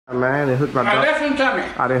Man, they hooked my dog. Listen to me.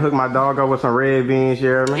 I done hooked my dog up with some red beans, you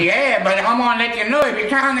hear me? Yeah, but I'm gonna let you know if you're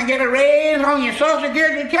trying to get a raise on your Social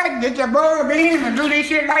Security check, get your bowl of beans and do this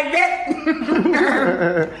shit like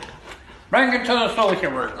that. Bring it to the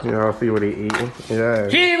social worker. Y'all see what he eating? Yeah.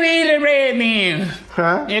 Chee and red beans.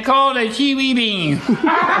 Huh? They call it Chee beans.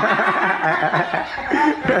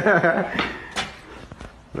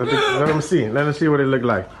 Let them see. Let them see what it look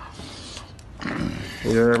like.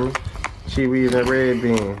 You hear me? Chee and red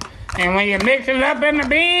beans. And when you mix it up in the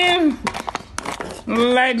beans,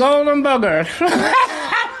 like golden boogers.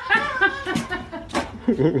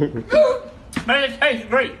 But it tastes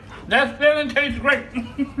great. That feeling tastes great.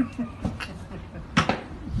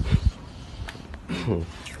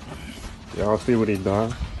 Y'all see what he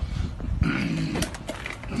done?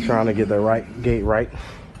 Trying to get the gate right.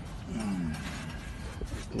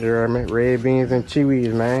 You hear me? Red beans and Chee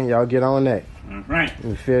man. Y'all get on that. That's right.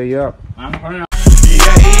 We fill you up. I'm